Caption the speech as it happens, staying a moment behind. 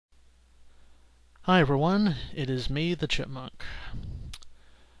Hi everyone, it is me, the Chipmunk.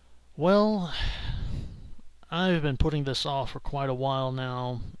 Well, I've been putting this off for quite a while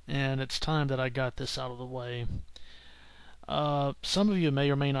now, and it's time that I got this out of the way. Some of you may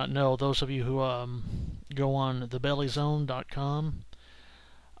or may not know, those of you who go on thebellyzone.com,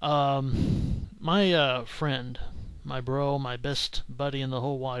 my friend, my bro, my best buddy in the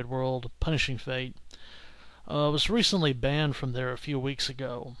whole wide world, Punishing Fate, was recently banned from there a few weeks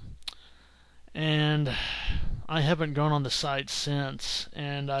ago. And I haven't gone on the site since,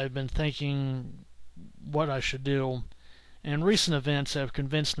 and I've been thinking what I should do. And recent events have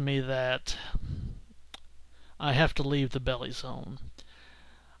convinced me that I have to leave the Bellyzone.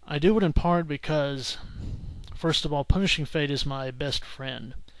 I do it in part because, first of all, Punishing Fate is my best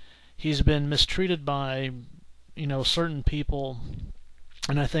friend. He's been mistreated by, certain people,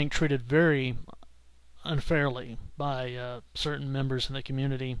 and I think treated very unfairly by certain members in the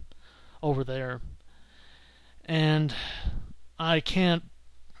community over there, and I can't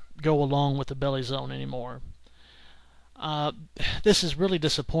go along with the Bellyzone anymore. This is really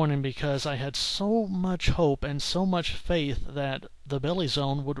disappointing because I had so much hope and so much faith that the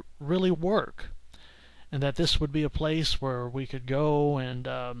Bellyzone would really work, and that this would be a place where we could go and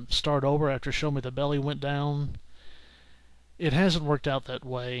start over after Show Me the Belly went down. It hasn't worked out that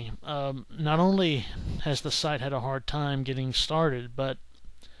way. Not only has the site had a hard time getting started, but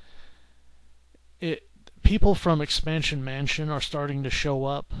people from Expansion Mansion are starting to show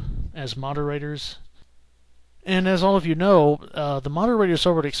up as moderators. And as all of you know, the moderators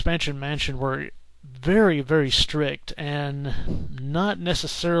over at Expansion Mansion were very, very strict and not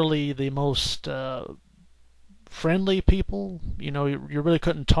necessarily the most friendly people. You really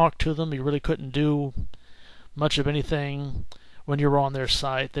couldn't talk to them. You really couldn't do much of anything when you were on their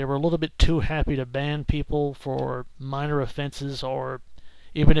site. They were a little bit too happy to ban people for minor offenses, or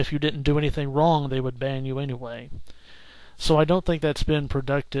even if you didn't do anything wrong, they would ban you anyway. So I don't think that's been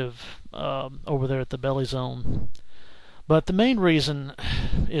productive over there at the Bellyzone. But the main reason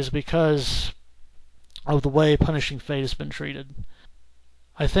is because of the way Punishing Fate has been treated.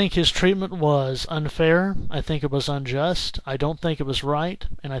 I think his treatment was unfair. I think it was unjust. I don't think it was right.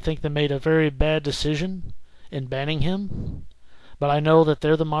 And I think they made a very bad decision in banning him. But I know that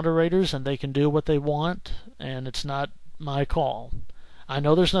they're the moderators and they can do what they want, and it's not my call. I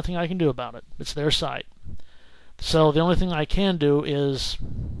know there's nothing I can do about it. It's their site. So the only thing I can do is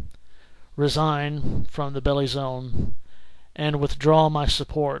resign from the Bellyzone and withdraw my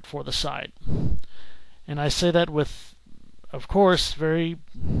support for the site. And I say that with, of course, very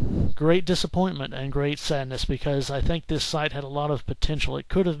great disappointment and great sadness, because I think this site had a lot of potential. It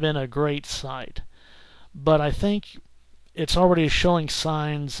could have been a great site. But I think it's already showing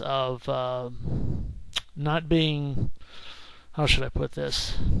signs of not being... how should I put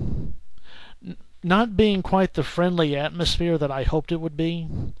this? Not being quite the friendly atmosphere that I hoped it would be.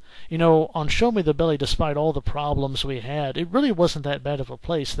 On Show Me the Belly, despite all the problems we had, it really wasn't that bad of a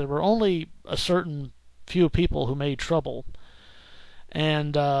place. There were only a certain few people who made trouble.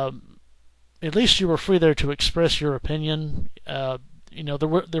 And at least you were free there to express your opinion. There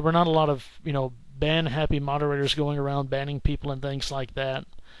were not a lot of, ban-happy moderators going around banning people and things like that.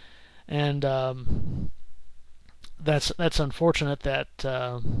 And that's unfortunate that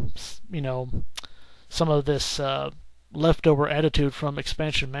some of this leftover attitude from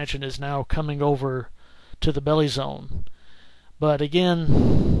Expansion Mansion is now coming over to the Bellyzone. But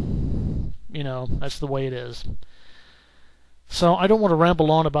again, that's the way it is. So I don't want to ramble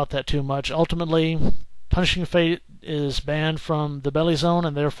on about that too much. Ultimately, Punishing Fate is banned from the Bellyzone,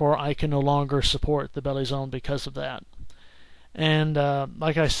 and therefore I can no longer support the Bellyzone because of that. And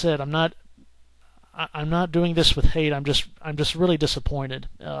like I said, I'm not doing this with hate. I'm just really disappointed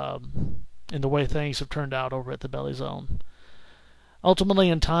in the way things have turned out over at the Bellyzone. Ultimately,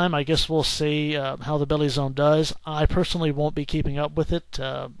 in time, I guess we'll see how the Bellyzone does. I personally won't be keeping up with it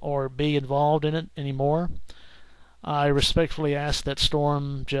or be involved in it anymore. I respectfully ask that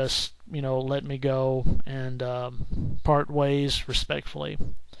Storm just, let me go and part ways respectfully.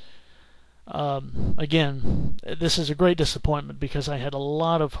 Again, this is a great disappointment because I had a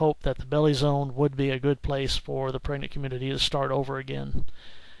lot of hope that the Bellyzone would be a good place for the pregnant community to start over again,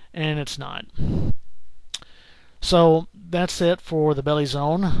 and it's not. So that's it for the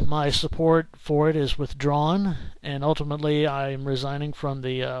Bellyzone. My support for it is withdrawn, and ultimately I'm resigning from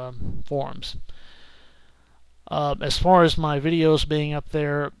the forums. As far as my videos being up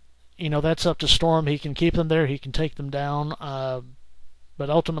there, that's up to Storm. He can keep them there, he can take them down. But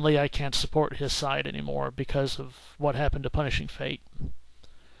ultimately I can't support his side anymore because of what happened to Punishing Fate.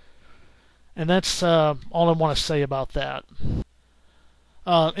 And that's all I want to say about that.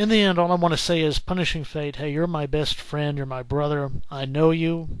 In the end, all I want to say is, Punishing Fate, hey, you're my best friend. You're my brother. I know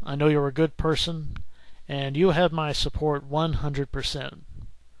you. I know you're a good person. And you have my support 100%.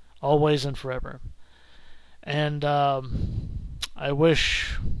 Always and forever. And I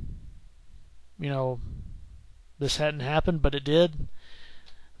wish, this hadn't happened, but it did.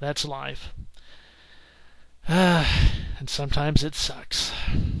 That's life. And sometimes it sucks.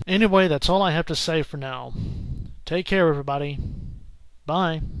 Anyway, that's all I have to say for now. Take care, everybody.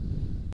 Bye.